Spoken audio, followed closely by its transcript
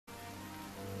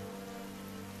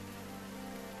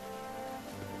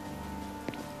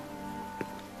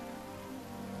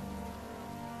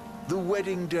The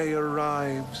wedding day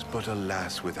arrives, but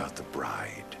alas, without the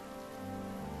bride.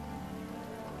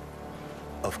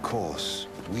 Of course,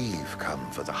 we've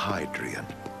come for the Hydrian,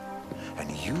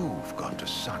 and you've gone to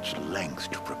such lengths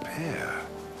to prepare.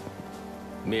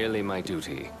 Merely my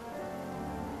duty.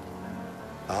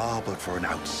 Ah, but for an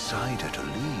outsider to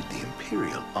lead the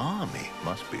Imperial army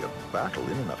must be a battle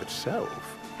in and of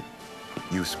itself.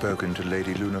 You've spoken to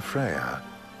Lady Lunafreya?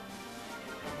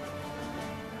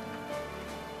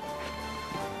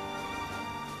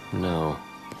 No.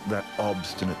 That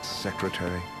obstinate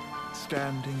secretary,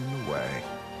 standing in the way,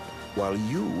 while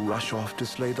you rush off to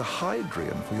slay the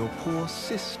Hydrian for your poor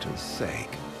sister's sake.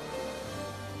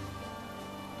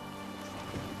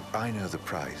 I know the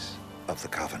price of the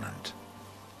Covenant.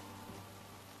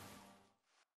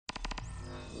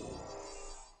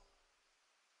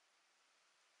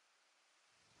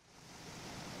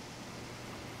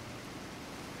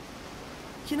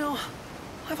 You know,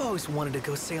 I've always wanted to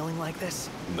go sailing like this.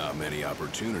 Not many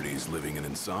opportunities living in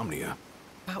Insomnia.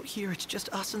 Out here, it's just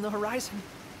us and the horizon.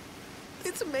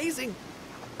 It's amazing.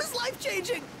 It's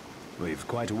life-changing. We've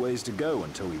quite a ways to go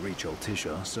until we reach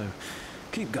Altissia, so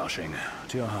keep gushing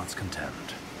to your heart's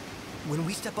content. When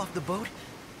we step off the boat,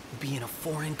 we'll be in a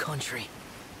foreign country.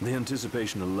 The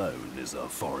anticipation alone is a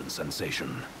foreign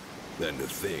sensation. Then to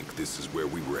think this is where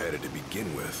we were headed to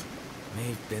begin with.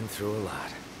 We've been through a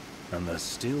lot. And there's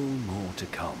still more to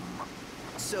come.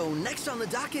 So next on the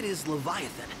docket is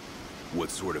Leviathan. What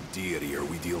sort of deity are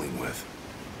we dealing with?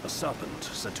 A serpent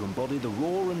said to embody the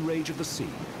roar and rage of the sea.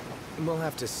 We'll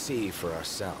have to see for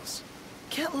ourselves.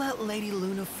 Can't let Lady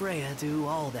Lunafreya do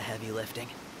all the heavy lifting.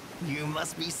 You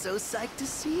must be so psyched to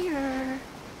see her.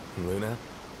 Luna?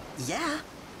 Yeah.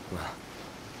 Well,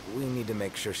 we need to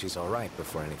make sure she's all right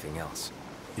before anything else.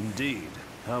 Indeed,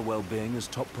 her well-being is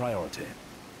top priority.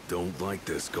 Don't like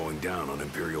this going down on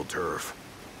Imperial turf.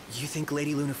 You think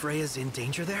Lady Lunafreya's in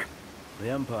danger there? The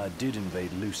Empire did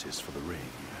invade Lucis for the ring.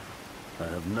 I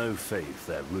have no faith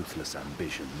their ruthless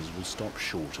ambitions will stop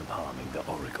short of harming the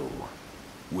Oracle.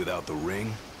 Without the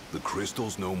ring, the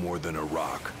crystal's no more than a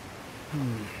rock.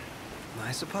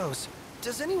 I suppose.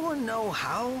 Does anyone know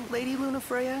how Lady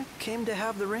Lunafreya came to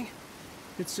have the ring?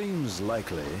 It seems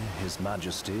likely His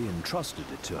Majesty entrusted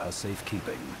it to her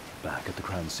safekeeping back at the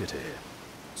Crown City.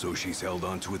 So she's held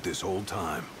onto it this whole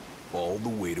time, all the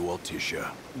way to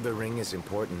Altissia. The ring is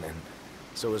important, and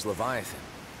so is Leviathan.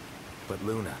 But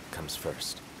Luna comes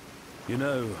first. You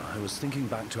know, I was thinking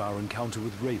back to our encounter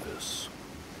with Ravus.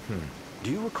 Do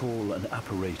you recall an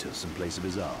apparatus in place of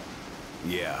his arm?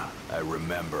 Yeah, I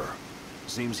remember.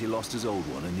 Seems he lost his old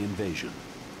one in the invasion.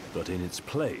 But in its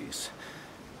place,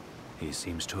 he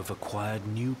seems to have acquired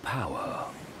new power.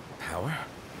 Power?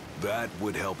 That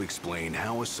would help explain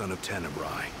how a son of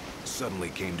Tenebrae suddenly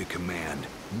came to command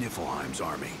Niflheim's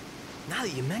army. Now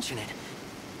that you mention it,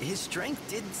 his strength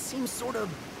did seem sort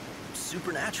of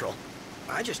supernatural.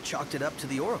 I just chalked it up to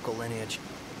the Oracle lineage.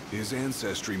 His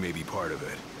ancestry may be part of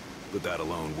it, but that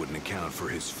alone wouldn't account for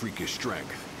his freakish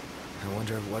strength. I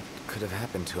wonder what could have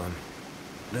happened to him.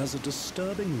 There's a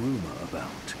disturbing rumor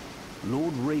about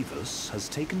Lord Ravus has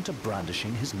taken to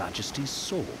brandishing His Majesty's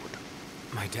sword.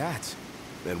 My dad's.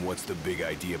 Then what's the big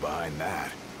idea behind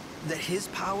that? That his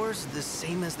power's the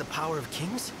same as the power of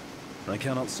kings? I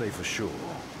cannot say for sure,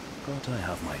 but I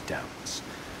have my doubts.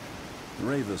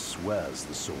 Ravus wears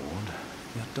the sword,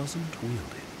 yet doesn't wield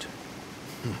it.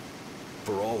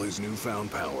 For all his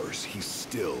newfound powers, he's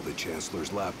still the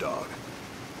Chancellor's lapdog,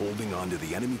 holding on to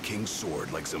the enemy king's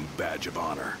sword like some badge of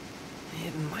honor.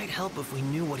 It might help if we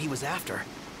knew what he was after.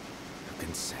 Who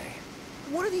can say?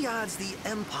 What are the odds the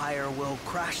Empire will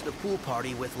crash the pool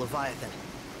party with Leviathan?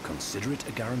 Consider it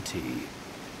a guarantee.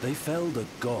 They felled a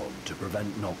god to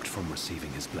prevent Noct from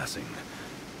receiving his blessing.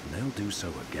 And they'll do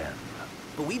so again.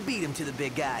 But we beat him to the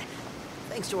big guy,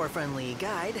 thanks to our friendly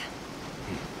guide.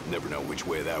 Never know which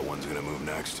way that one's gonna move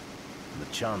next.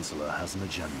 The Chancellor has an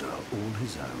agenda all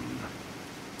his own.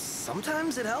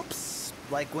 Sometimes it helps,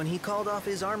 like when he called off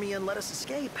his army and let us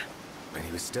escape. But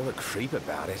he was still a creep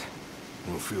about it.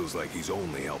 Well, feels like he's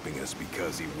only helping us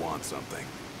because he wants something.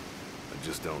 I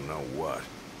just don't know what.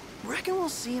 Reckon we'll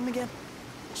see him again?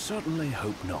 Certainly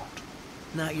hope not.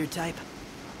 Not your type?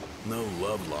 No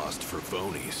love lost for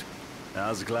phonies.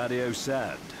 As Gladio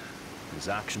said, his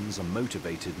actions are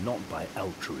motivated not by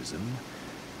altruism,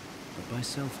 but by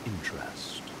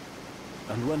self-interest.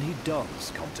 And when he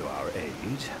does come to our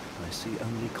aid, I see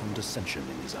only condescension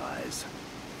in his eyes.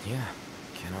 Yeah,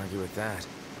 can't argue with that.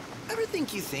 Ever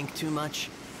think you think too much?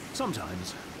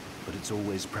 Sometimes, but it's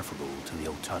always preferable to the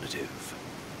alternative.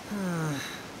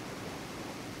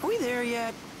 Are we there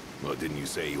yet? Well, didn't you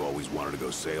say you always wanted to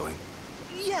go sailing?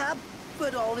 Yeah,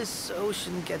 but all this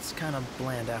ocean gets kind of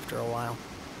bland after a while.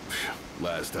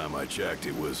 Last time I checked,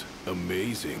 it was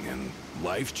amazing and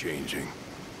life-changing.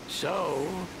 So,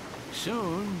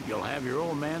 soon you'll have your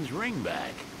old man's ring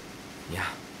back. Yeah,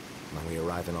 when we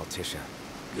arrive in Altissia.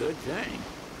 Good thing.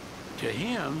 To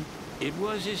him, it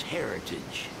was his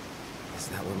heritage. Is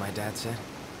that what my dad said?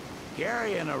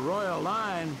 Carrying a royal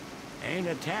line ain't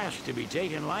a task to be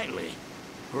taken lightly.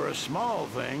 For a small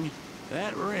thing,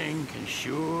 that ring can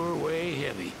sure weigh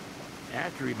heavy.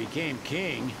 After he became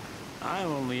king, I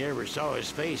only ever saw his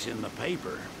face in the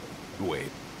paper. Wait,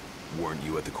 weren't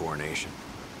you at the coronation?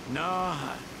 No,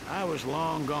 I was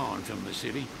long gone from the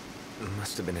city.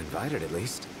 Must have been invited at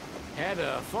least. Had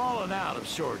a falling out of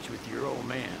sorts with your old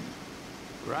man.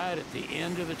 Right at the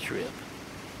end of the trip.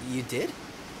 You did?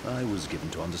 I was given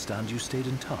to understand you stayed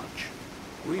in touch.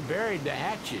 We buried the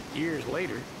hatchet years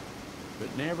later,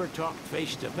 but never talked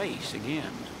face to face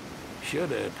again.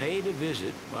 Should have paid a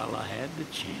visit while I had the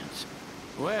chance.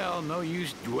 Well, no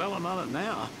use dwelling on it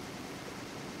now.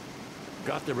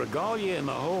 Got the regalia in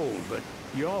the hold, but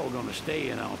you all gonna stay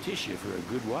in Altissia for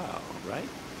a good while, right?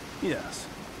 Yes,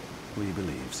 we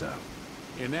believe so.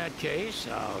 In that case,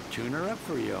 I'll tune her up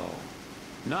for y'all.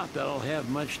 Not that I'll have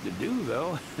much to do,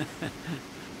 though.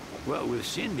 Well, with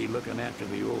Cindy looking after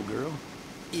the old girl.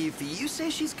 If you say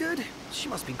she's good, she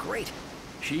must be great.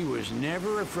 She was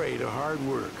never afraid of hard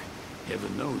work.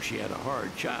 Heaven knows she had a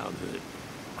hard childhood.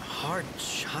 A hard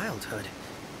childhood.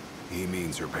 He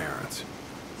means her parents.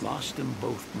 Lost them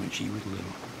both when she was little.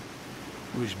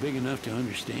 Was big enough to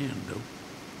understand, though.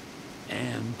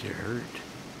 And to hurt.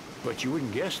 But you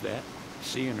wouldn't guess that,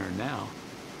 seeing her now.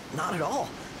 Not at all.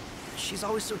 She's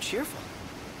always so cheerful.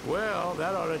 Well,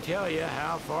 that ought to tell you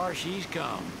how far she's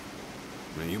come.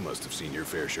 And you must have seen your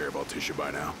fair share of Altissia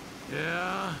by now.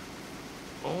 Yeah,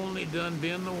 only done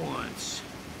been the once.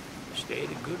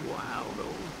 Stayed a good while,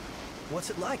 though. What's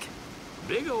it like?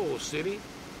 Big old city.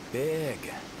 Big.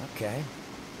 Okay.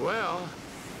 Well,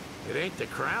 it ain't the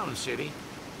Crown City.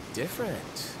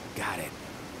 Different. Got it.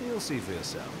 You'll see for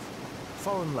yourself.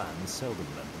 Foreign lands seldom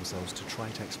lend themselves to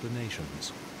trite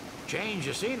explanations. Change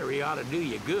of scenery ought to do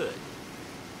you good.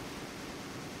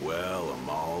 Well, I'm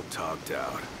all talked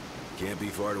out. Can't be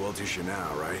far to Altissia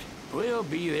now, right? We'll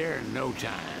be there in no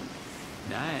time.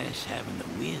 Nice having the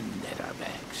wind at our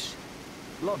backs.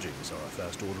 Lodgings are our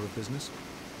first order of business.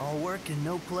 All work and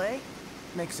no play?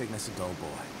 Make Cygnus a dull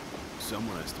boy.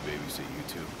 Someone has to babysit you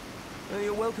two.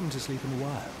 You're welcome to sleep in the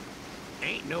wild.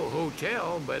 Ain't no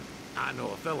hotel, but I know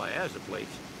a fella has a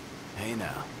place. Hey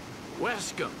now.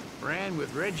 Wescombe ran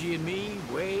with Reggie and me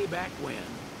way back when.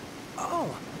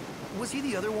 Oh, was he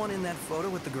the other one in that photo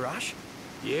with the garage?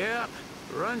 Yep,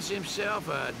 runs himself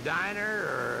a diner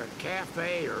or a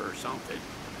cafe or something.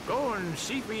 Go and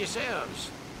see for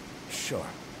yourselves. Sure.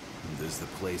 Does the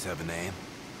place have a name?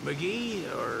 McGee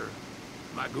or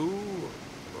Magoo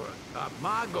or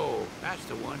Mago, that's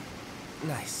the one.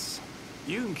 Nice.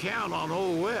 You can count on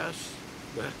Old Wes,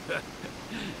 but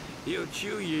he'll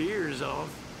chew your ears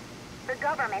off. The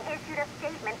government issued a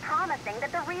statement promising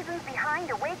that the reasons behind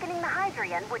awakening the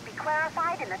Hydrian would be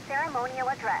clarified in the ceremonial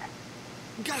address.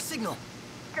 Got a signal.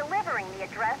 Delivering the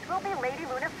address will be Lady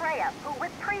Lunafreya, who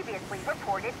was previously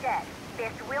reported dead.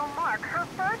 This will mark her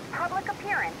first public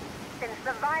appearance since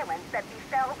the violence that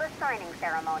befell the signing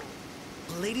ceremony.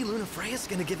 Lady Lunafreya's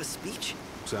gonna give a speech?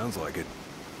 Sounds like it.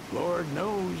 Lord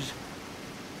knows.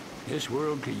 This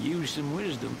world could use some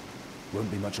wisdom. Won't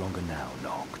be much longer now,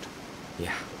 Noct.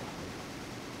 Yeah.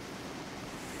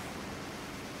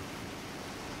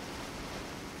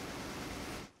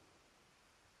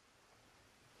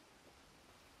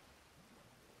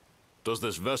 Does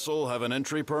this vessel have an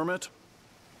entry permit?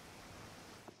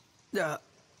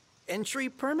 Entry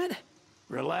permit?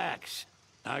 Relax.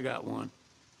 I got one.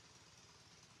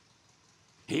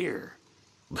 Here.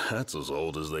 That's as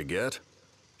old as they get.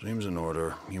 Seems in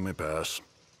order. You may pass.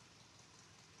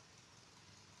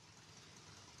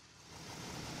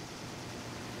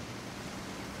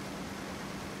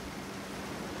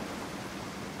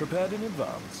 Prepared in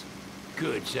advance.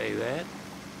 Could say that.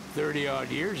 30-odd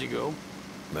years ago.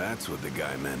 That's what the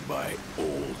guy meant by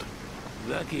old.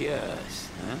 Lucky us,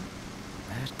 huh?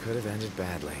 That could have ended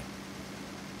badly.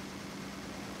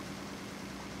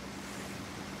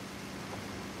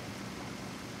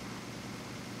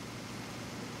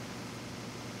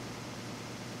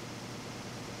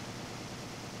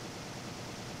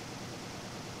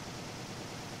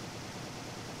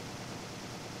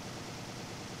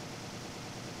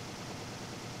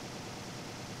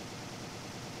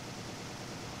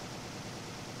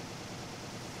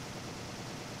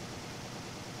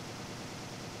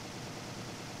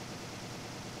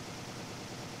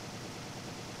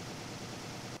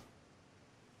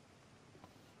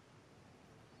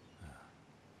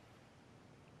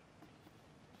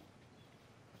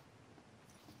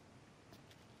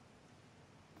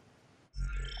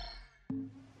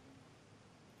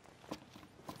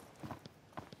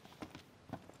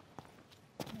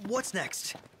 What's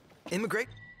next? Immigrate?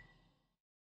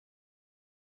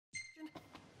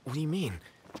 What do you mean?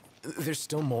 There's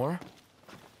still more?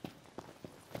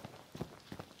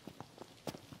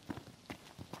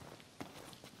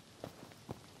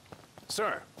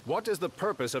 Sir, what is the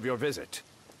purpose of your visit?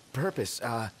 Purpose,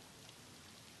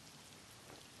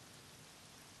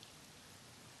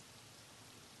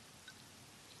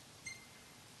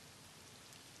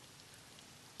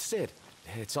 Sid,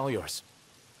 it's all yours.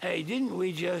 Hey, didn't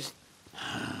we just...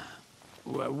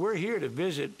 Well, we're here to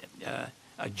visit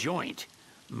a joint.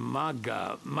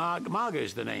 Maga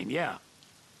is the name, yeah.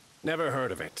 Never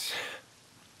heard of it.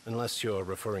 Unless you're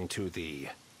referring to the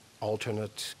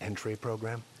alternate entry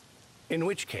program. In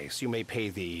which case, you may pay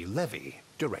the levy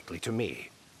directly to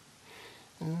me.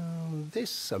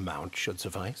 This amount should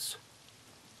suffice.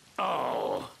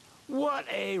 Oh, what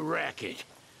a racket.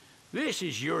 This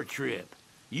is your trip.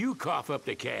 You cough up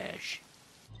the cash.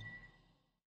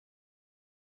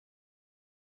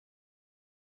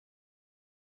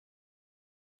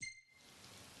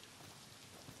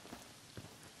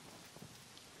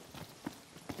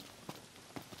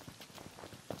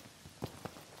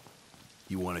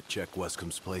 You want to check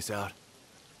Wescom's place out?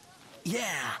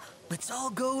 Yeah, let's all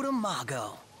go to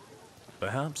Mago.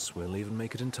 Perhaps we'll even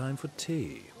make it in time for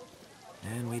tea.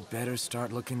 And we'd better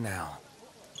start looking now.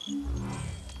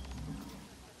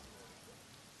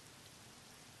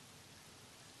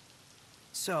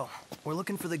 So, we're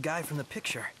looking for the guy from the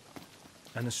picture.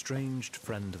 An estranged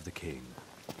friend of the king.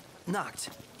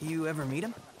 Noct, you ever meet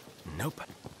him? Nope.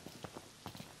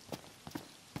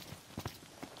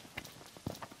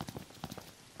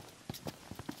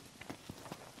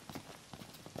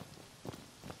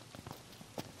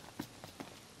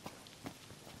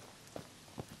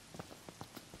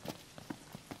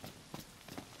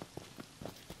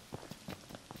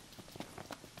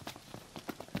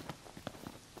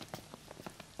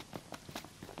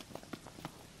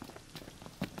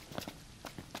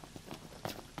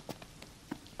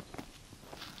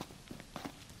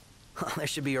 There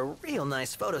should be a real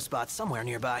nice photo spot somewhere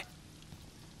nearby.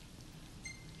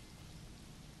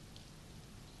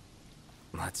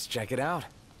 Let's check it out.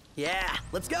 Yeah,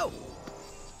 let's go!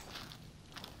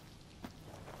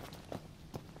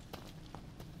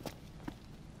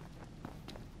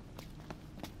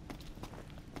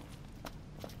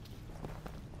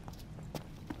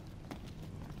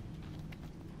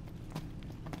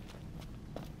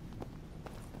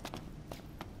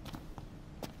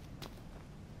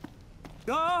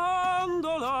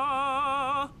 Gondola!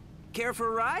 Care for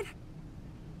a ride?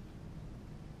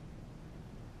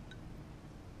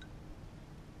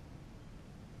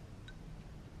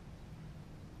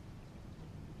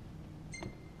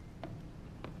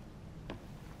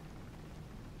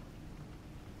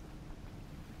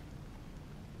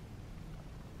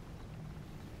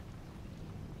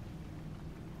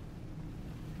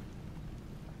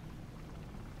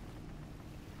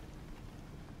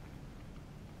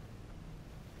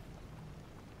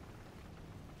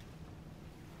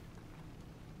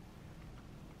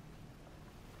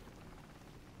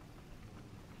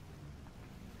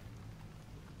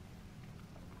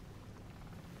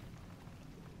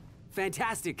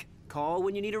 Fantastic. Call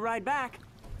when you need a ride back.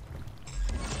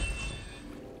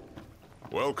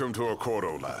 Welcome to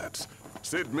Accordo, lads.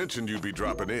 Sid mentioned you'd be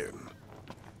dropping in.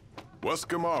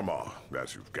 Wescom Armor,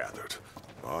 as you've gathered.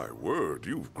 My word,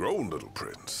 you've grown, little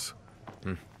prince.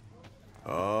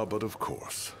 But of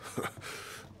course.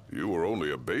 You were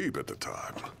only a babe at the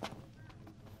time.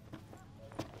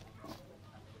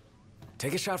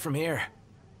 Take a shot from here.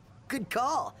 Good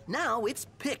call. Now it's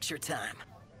picture time.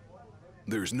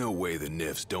 There's no way the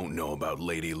Nifs don't know about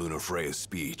Lady Lunafreya's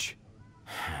speech.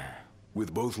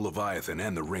 With both Leviathan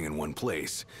and the ring in one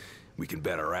place, we can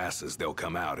bet our asses they'll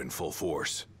come out in full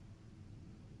force.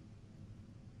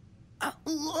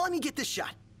 Let me get this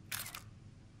shot.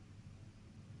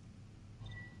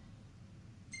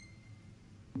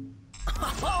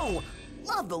 Oh,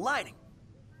 love the lighting.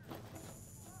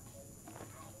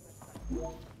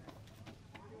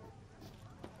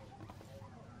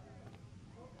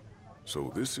 So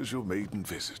this is your maiden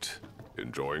visit.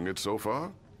 Enjoying it so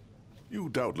far? You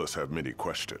doubtless have many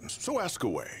questions, so ask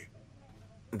away.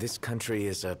 This country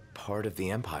is a part of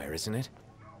the Empire, isn't it?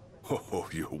 Oh,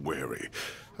 you're wary.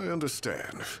 I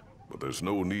understand. But there's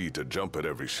no need to jump at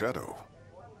every shadow.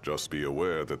 Just be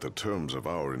aware that the terms of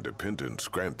our independence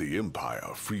grant the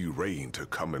Empire free reign to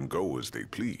come and go as they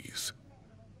please.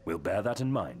 We'll bear that in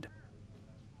mind.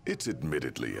 It's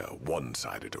admittedly a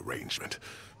one-sided arrangement.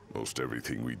 Most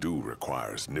everything we do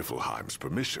requires Niflheim's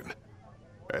permission.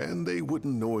 And they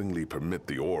wouldn't knowingly permit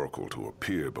the Oracle to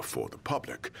appear before the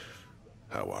public.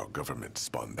 How our government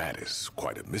spun that is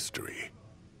quite a mystery.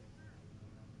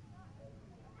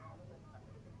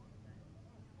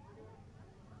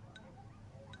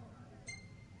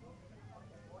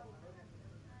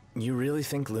 You really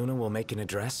think Luna will make an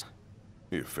address?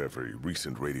 If every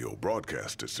recent radio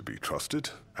broadcast is to be trusted,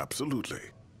 absolutely.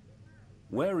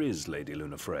 Where is Lady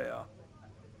Lunafreya?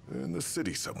 In the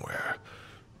city somewhere.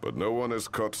 But no one has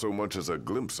caught so much as a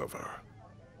glimpse of her.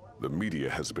 The media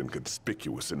has been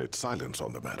conspicuous in its silence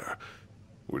on the matter,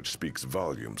 which speaks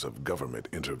volumes of government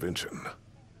intervention.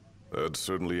 That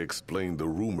certainly explained the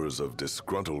rumors of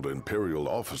disgruntled Imperial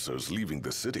officers leaving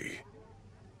the city.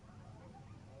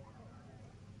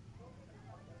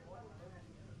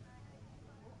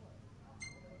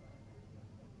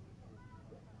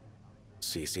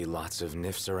 So you see lots of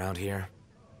NIFs around here?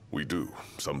 We do,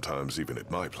 sometimes even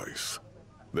at my place.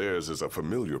 Theirs is a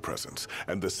familiar presence,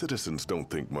 and the citizens don't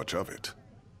think much of it.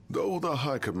 Though the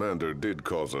High Commander did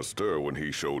cause a stir when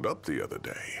he showed up the other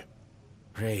day.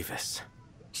 Ravus.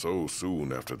 So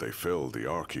soon after they felled the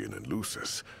Archean and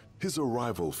Lucis, his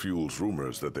arrival fuels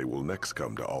rumors that they will next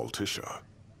come to Altissia.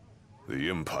 The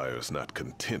Empire's not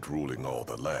content ruling all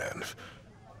the land.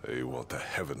 They want the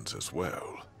heavens as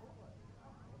well.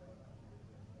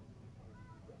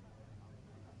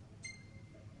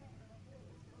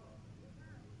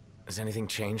 Has anything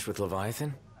changed with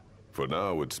Leviathan? For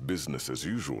now, it's business as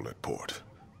usual at port.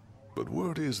 But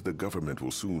word is the government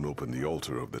will soon open the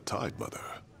altar of the Tide Mother.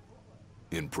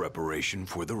 In preparation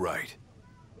for the rite.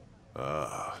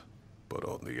 Ah, but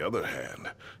on the other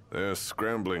hand, they're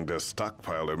scrambling to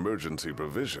stockpile emergency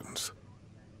provisions.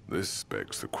 This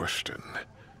begs the question,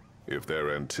 if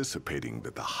they're anticipating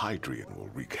that the Hydrian will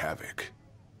wreak havoc,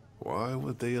 why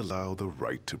would they allow the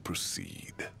rite to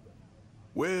proceed?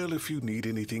 Well, if you need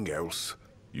anything else,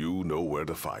 you know where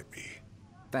to find me.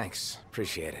 Thanks.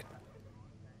 Appreciate it.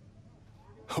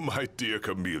 My dear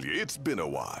Camellia, it's been a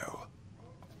while.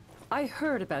 I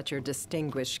heard about your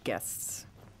distinguished guests.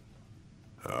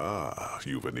 Ah,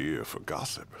 you've an ear for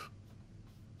gossip.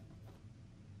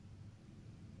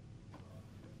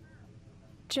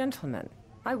 Gentlemen,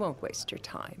 I won't waste your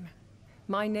time.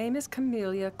 My name is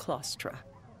Camellia Claustra.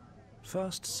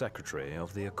 First Secretary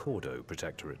of the Accordo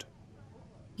Protectorate.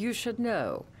 You should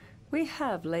know, we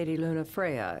have Lady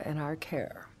Lunafreya in our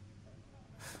care.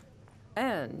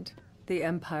 And the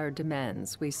Empire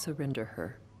demands we surrender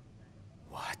her.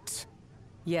 What?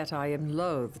 Yet I am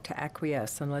loath to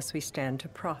acquiesce unless we stand to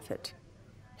profit.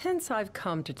 Hence I've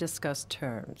come to discuss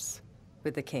terms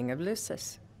with the King of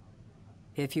Lucis.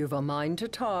 If you've a mind to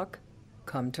talk,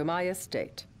 come to my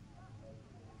estate.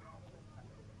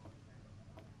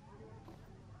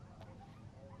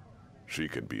 She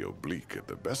can be oblique at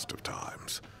the best of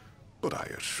times, but I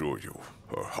assure you,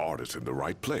 her heart is in the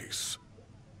right place.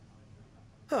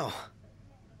 Oh,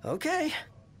 okay.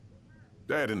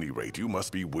 At any rate, you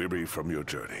must be weary from your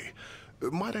journey.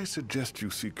 Might I suggest you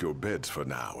seek your beds for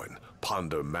now and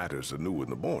ponder matters anew in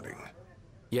the morning?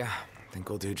 Yeah, I think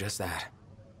we'll do just that.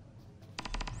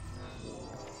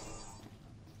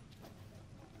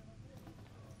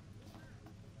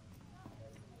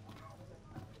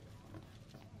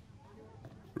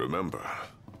 Remember,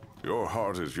 your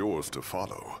heart is yours to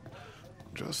follow.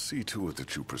 Just see to it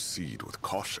that you proceed with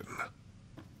caution.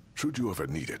 Should you ever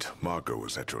need it, Margot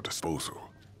is at your disposal.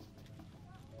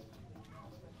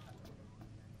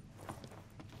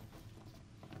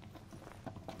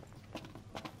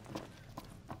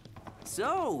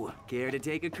 So, care to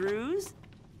take a cruise?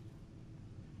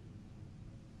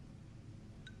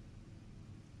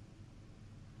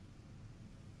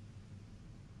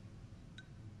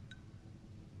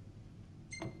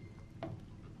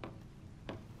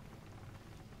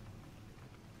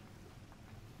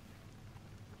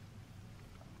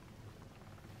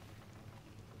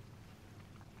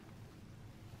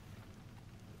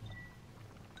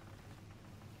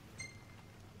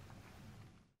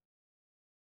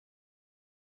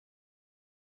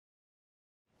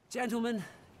 Gentlemen,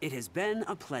 it has been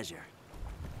a pleasure.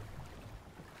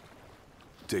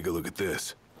 Take a look at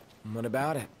this. What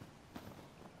about it?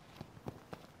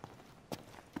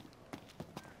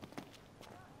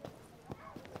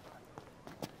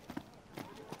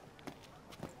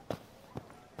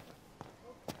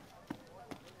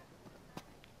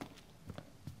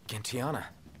 Gentiana.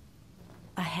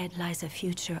 Ahead lies a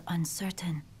future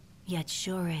uncertain, yet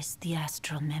sure is the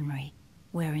astral memory,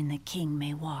 wherein the king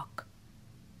may walk.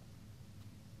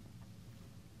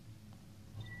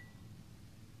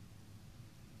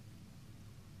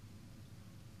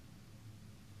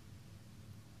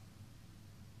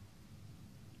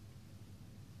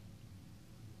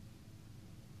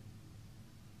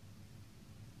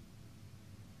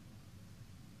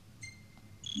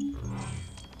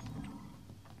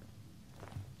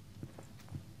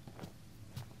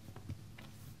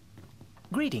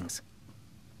 Greetings.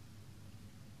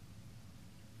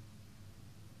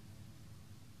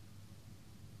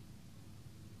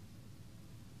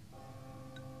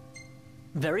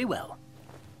 Very well.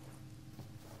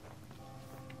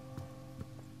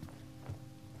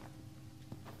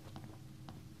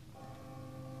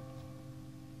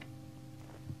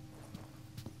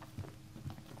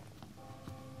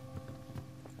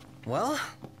 Well,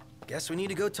 guess we need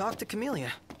to go talk to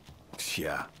Camellia.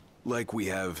 Yeah, like we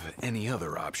have any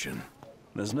other option.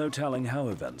 There's no telling how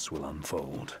events will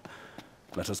unfold.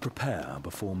 Let us prepare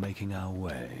before making our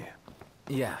way.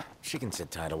 Yeah, she can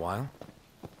sit tight a while.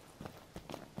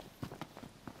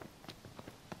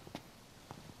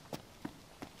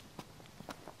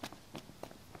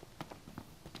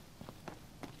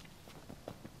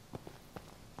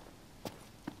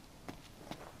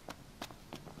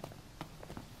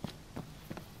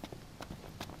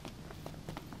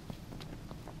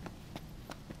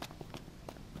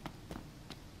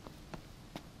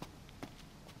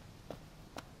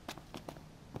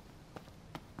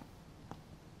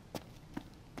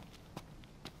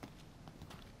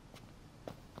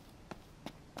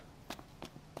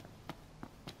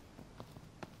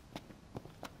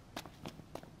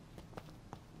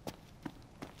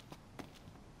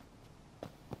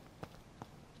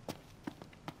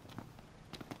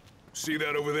 See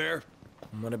that over there?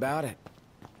 What about it?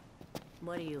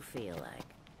 What do you feel like?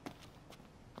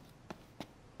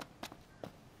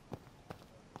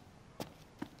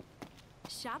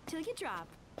 Shop till you drop.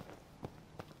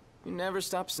 You never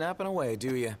stop snapping away,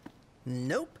 do you?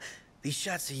 Nope. These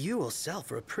shots of you will sell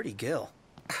for a pretty gill.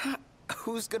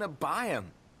 Who's gonna buy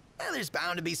them? There's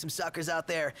bound to be some suckers out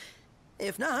there.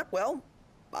 If not, well,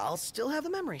 I'll still have the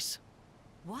memories.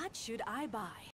 What should I buy?